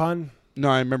Big Pun? No,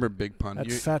 I remember Big Pun.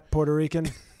 That fat Puerto Rican?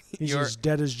 He's as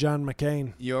dead as John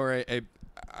McCain. You're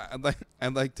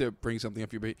I'd like to bring something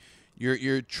up here, but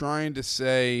you're trying to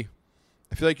say...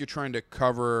 I feel like you're trying to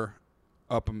cover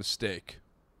up a mistake.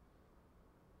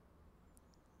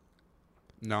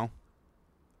 No?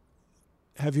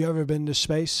 Have you ever been to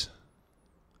space?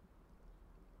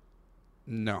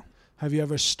 No. Have you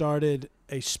ever started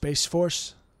a space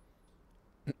force?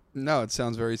 No, it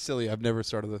sounds very silly. I've never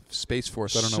started a space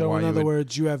force. I don't know So why in you other would...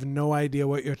 words, you have no idea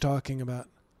what you're talking about.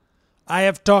 I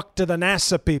have talked to the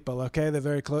NASA people, okay? They're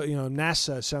very close. You know,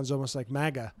 NASA sounds almost like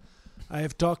MAGA. I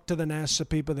have talked to the NASA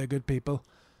people. They're good people.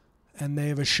 And they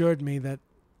have assured me that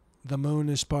the moon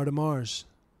is part of Mars.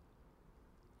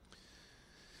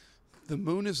 The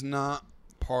moon is not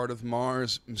part of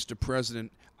Mars, Mr.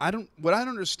 President. What I don't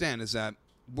understand is that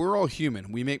we're all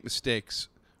human. We make mistakes.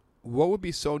 What would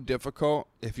be so difficult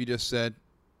if you just said,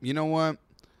 you know what?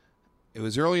 It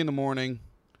was early in the morning.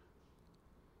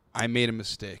 I made a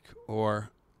mistake. Or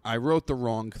I wrote the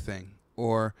wrong thing.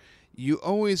 Or you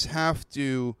always have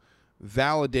to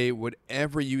validate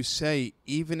whatever you say,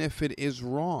 even if it is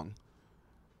wrong.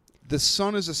 The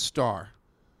sun is a star.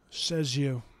 Says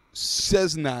you.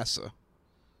 Says NASA.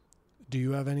 Do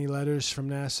you have any letters from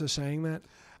NASA saying that?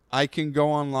 I can go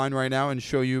online right now and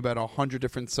show you about 100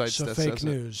 different sites So that fake says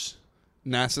news. it.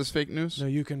 NASA's fake news? No,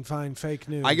 you can find fake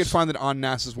news. I could find it on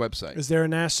NASA's website. Is there a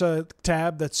NASA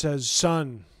tab that says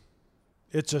sun?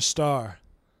 It's a star.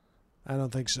 I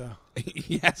don't think so.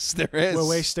 Yes, there is. We're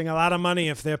wasting a lot of money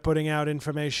if they're putting out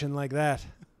information like that.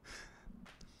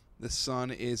 The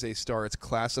sun is a star. It's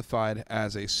classified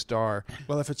as a star.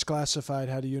 Well, if it's classified,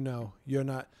 how do you know? You're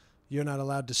not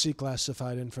allowed to see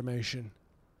classified information.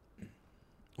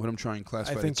 What I'm trying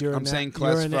classified. I think I'm saying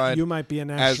classified. You might be a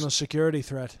national security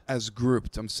threat. As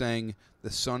grouped. I'm saying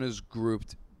the sun is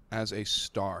grouped as a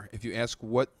star. If you ask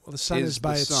what the sun is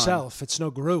by itself. It's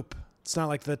no group. It's not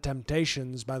like the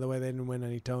Temptations. By the way, they didn't win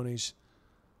any Tonys.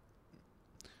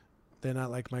 They're not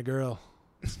like my girl.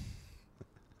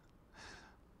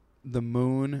 The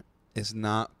moon is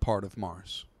not part of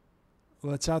Mars.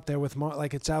 Well, it's out there with Mars.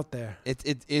 Like it's out there.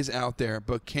 It is out there,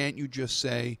 but can't you just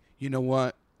say, you know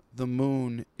what? The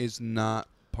moon is not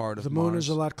part of Mars. The moon is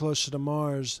a lot closer to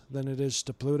Mars than it is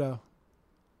to Pluto.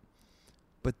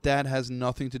 But that has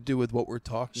nothing to do with what we're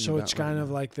talking about. So it's kind of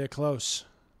like they're close.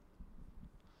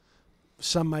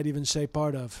 Some might even say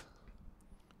part of.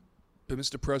 But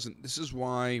Mr. President, this is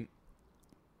why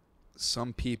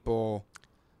some people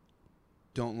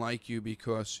don't like you,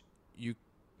 because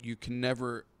you can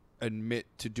never admit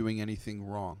to doing anything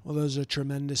wrong. Well, those are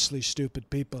tremendously stupid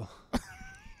people.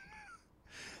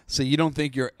 So you don't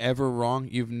think you're ever wrong?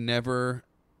 You've never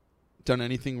done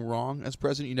anything wrong as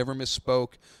president? You never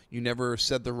misspoke? You never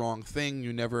said the wrong thing?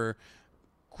 You never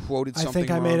quoted something wrong? I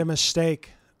think I made a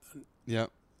mistake. Yeah.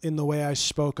 In the way I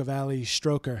spoke of Ali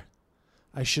Stroker.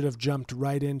 I should have jumped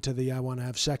right into the I want to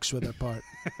have sex with her part.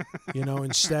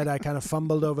 Instead I kind of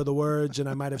fumbled over the words, and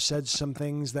I might have said some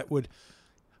things that would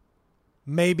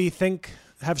maybe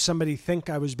have somebody think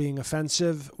I was being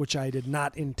offensive, which I did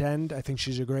not intend. I think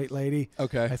she's a great lady.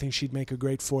 Okay. I think she'd make a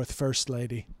great fourth first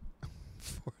lady.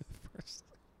 Fourth first.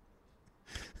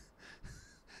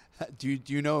 Do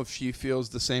you know if she feels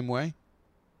the same way?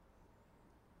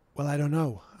 Well, I don't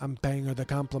know. I'm paying her the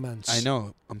compliments. I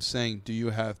know. I'm saying, do you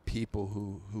have people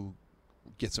who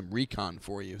get some recon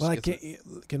for you? Well,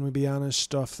 can we be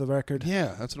honest off the record?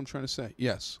 Yeah, that's what I'm trying to say.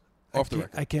 Yes, off the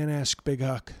record. I can't ask Big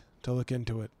Huck to look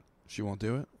into it. She won't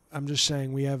do it? I'm just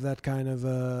saying we have that kind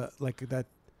of, like that.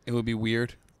 It would be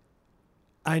weird.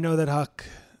 I know that Huck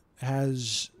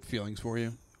has feelings for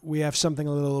you. We have something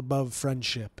a little above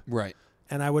friendship. Right.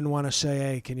 And I wouldn't want to say,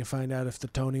 hey, can you find out if the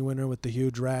Tony winner with the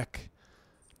huge rack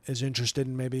is interested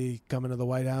in maybe coming to the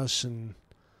White House and,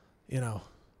 you know.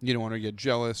 You don't want her to get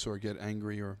jealous or get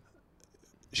angry or.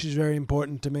 She's very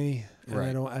important to me, and right.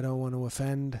 I don't want to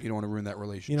offend. You don't want to ruin that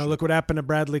relationship. You know, look what happened to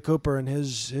Bradley Cooper and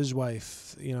his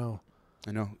wife. You know.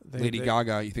 I know. Lady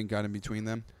Gaga, you think got in between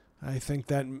them? I think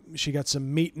that she got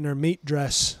some meat in her meat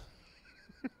dress.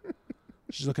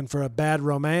 She's looking for a bad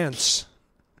romance.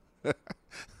 I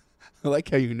like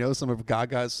how you know some of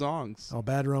Gaga's songs. Oh,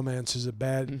 Bad Romance is a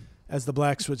bad, as the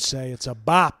blacks would say, it's a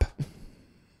bop.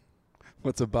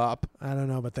 What's a bop? I don't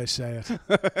know, but they say it.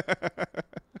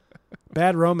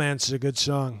 Bad Romance is a good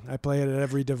song. I play it at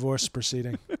every divorce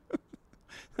proceeding.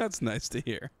 That's nice to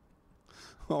hear.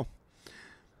 Well,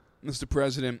 Mr.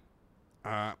 President,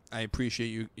 I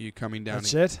appreciate you coming down.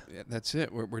 That's it? Yeah, that's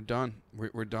it. We're done.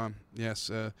 We're done. Yes.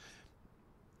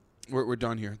 We're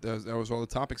done here. That was all the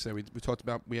topics that we talked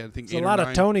about. We had, I think, it's a lot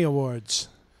of Tony Awards.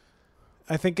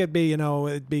 I think it'd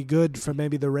be good for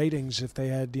maybe the ratings if they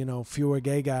had, fewer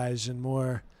gay guys and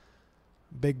more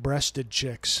big-breasted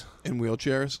chicks. In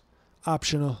wheelchairs?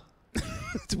 Optional.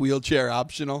 It's wheelchair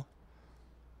optional.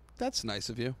 That's nice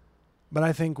of you. But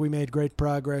I think we made great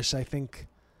progress. I think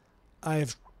I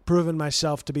have proven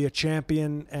myself to be a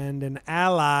champion and an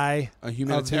ally of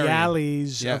the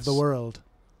alleys of the world.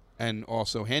 And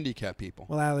also handicapped people.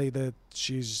 Well, Allie,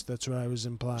 that's what I was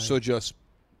implying. So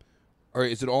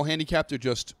is it all handicapped or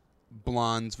just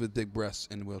blondes with big breasts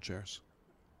in wheelchairs?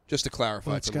 Just to clarify.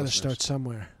 Well, it's got to start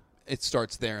somewhere. It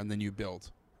starts there and then you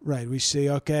build. Right. We see,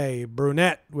 okay,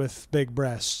 brunette with big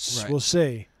breasts. Right. We'll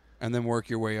see. And then work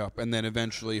your way up. And then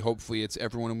eventually, hopefully, it's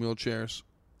everyone in wheelchairs.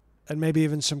 And maybe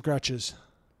even some crutches.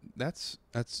 That's.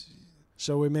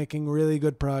 So we're making really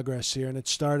good progress here. And it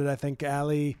started, I think,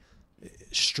 Allie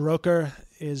Stroker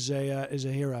is a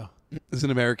hero. Is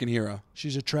an American hero.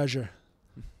 She's a treasure.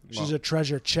 She's a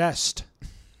treasure chest.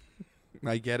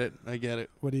 I get it.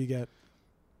 What do you get?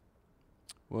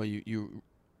 Well, you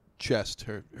chest,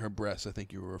 her breasts, I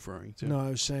think you were referring to. No, I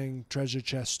was saying treasure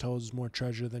chest holds more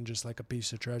treasure than just like a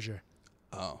piece of treasure.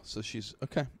 Oh, so she's...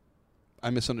 Okay. I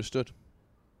misunderstood.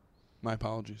 My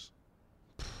apologies.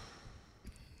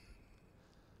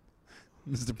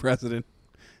 Mr. President,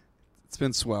 it's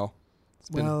been swell.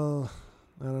 I don't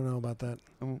know about that.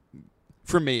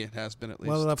 For me, it has been at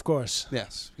least. Well, of course.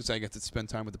 Yes, because I get to spend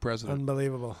time with the president.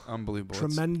 Unbelievable.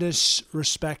 Tremendous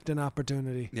respect and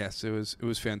opportunity. Yes, it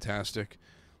was fantastic.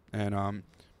 And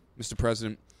Mr.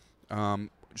 President,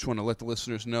 just want to let the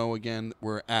listeners know again,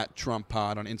 we're at Trump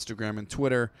Pod on Instagram and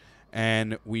Twitter,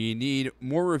 and we need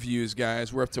more reviews,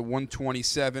 guys. We're up to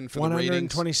 127 for the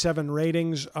ratings. 127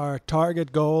 ratings. Our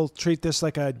target goal. Treat this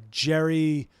like a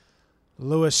Jerry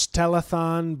Lewis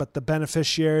telethon, but the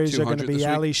beneficiaries are going to be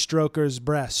Allie Stroker's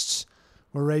breasts.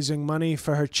 We're raising money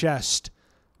for her chest.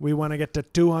 We want to get to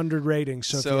 200 ratings.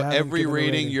 So if you every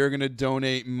rating, you're going to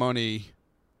donate money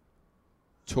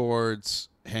towards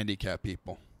handicapped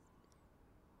people.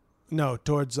 No,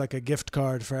 towards like a gift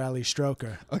card for Allie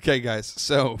Stroker. Okay, guys.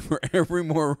 So for every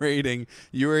more rating,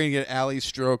 you're going to get Allie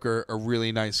Stroker a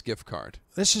really nice gift card.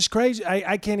 This is crazy.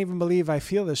 I can't even believe I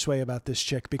feel this way about this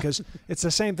chick because it's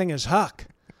the same thing as Huck.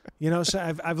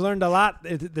 So I've learned a lot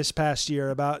this past year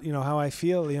about, how I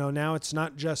feel. Now it's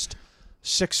not just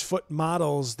 6-foot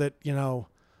models that,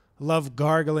 love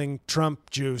gargling Trump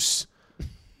juice.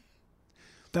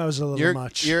 That was a little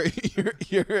much.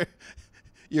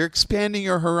 You're expanding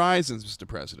your horizons, Mr.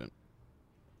 President.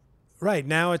 Right.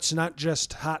 Now it's not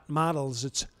just hot models.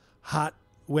 It's hot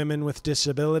women with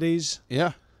disabilities.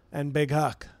 Yeah. And Big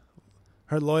Huck.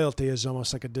 Her loyalty is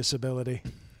almost like a disability.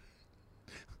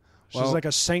 She's like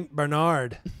a Saint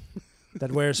Bernard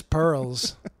that wears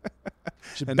pearls.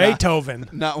 She's Beethoven.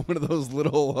 Not one of those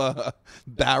little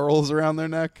barrels around their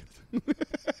neck.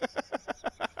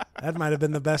 That might have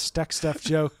been the best tech stuff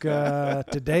joke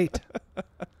to date.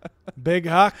 Big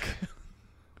Huck.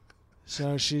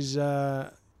 So she's, I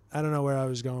don't know where I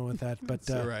was going with that, but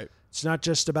right. It's not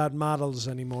just about models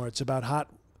anymore. It's about hot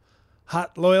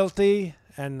hot loyalty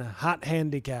and hot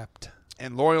handicapped.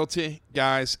 And loyalty,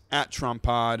 guys, at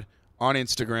TrumpPod on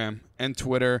Instagram and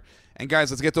Twitter. And, guys,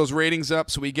 let's get those ratings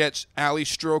up so we get Ali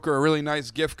Stroker a really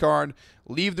nice gift card.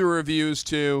 Leave the reviews,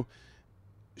 too.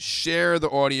 Share the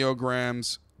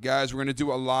audiograms. Guys, we're going to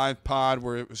do a live pod.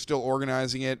 We're still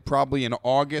organizing it. Probably in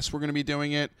August we're going to be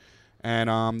doing it.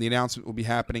 And the announcement will be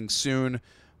happening soon.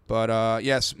 But,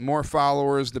 yes, more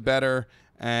followers, the better.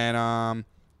 And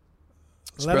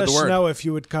spread the word. Let us know if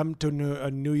you would come to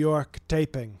a New York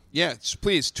taping. Yeah,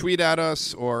 please tweet at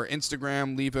us or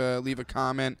Instagram. Leave a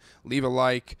comment. Leave a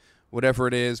like, whatever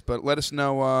it is. But let us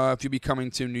know if you'll be coming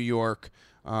to New York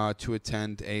to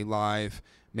attend a live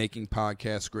Making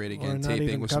Podcasts Great Again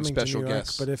taping with some special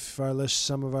guests. But if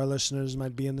some of our listeners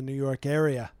might be in the New York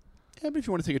area. Yeah, but if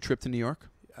you want to take a trip to New York.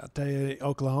 I'll tell you,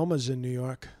 Oklahoma's in New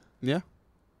York. Yeah?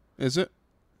 Is it?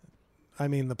 I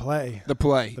mean the play. The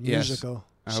play, The yes. musical.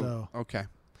 Okay.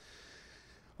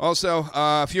 Also,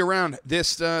 if you're around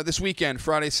this weekend,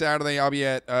 Friday, Saturday, I'll be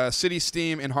at City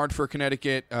Steam in Hartford,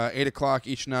 Connecticut, 8 o'clock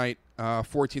each night,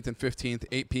 14th and 15th,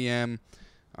 8 p.m.,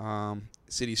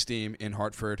 City Steam in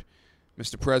Hartford.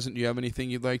 Mr. President, do you have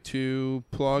anything you'd like to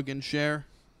plug and share?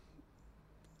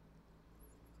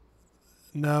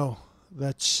 No.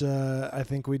 That's. I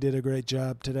think we did a great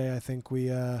job today. I think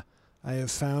I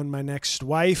have found my next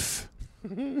wife.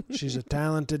 She's a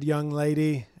talented young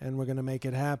lady, and we're going to make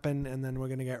it happen, and then we're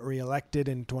going to get reelected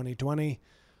in 2020.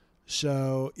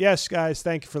 So, yes, guys,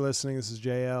 thank you for listening. This is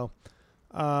JL.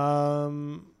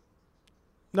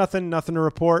 Nothing to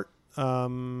report.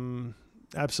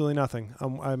 Absolutely nothing.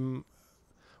 I'm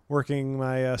working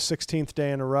my 16th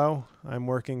day in a row. I'm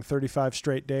working 35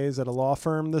 straight days at a law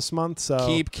firm this month. So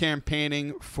keep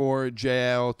campaigning for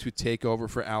JL to take over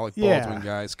for Alec Baldwin,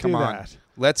 guys. Come on. That.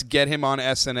 Let's get him on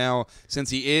SNL.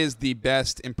 Since he is the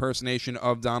best impersonation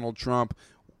of Donald Trump,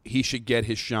 he should get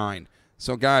his shine.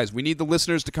 So, guys, we need the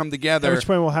listeners to come together. At which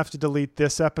point we'll have to delete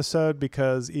this episode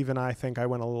because even I think I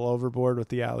went a little overboard with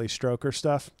the Ali Stroker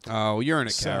stuff. Oh, you're in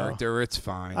a character. It's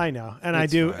fine. I know. And it's I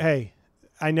do. Fine. Hey,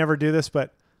 I never do this,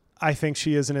 but I think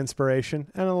she is an inspiration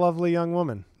and a lovely young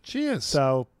woman. She is.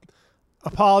 So,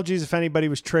 apologies if anybody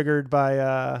was triggered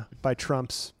by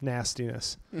Trump's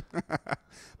nastiness.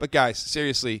 But, guys,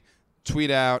 seriously, tweet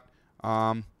out.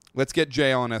 Let's get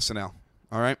Jay on SNL.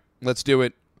 All right? Let's do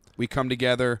it. We come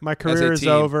together. My career is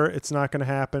over. It's not going to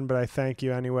happen, but I thank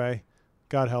you anyway.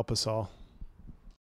 God help us all.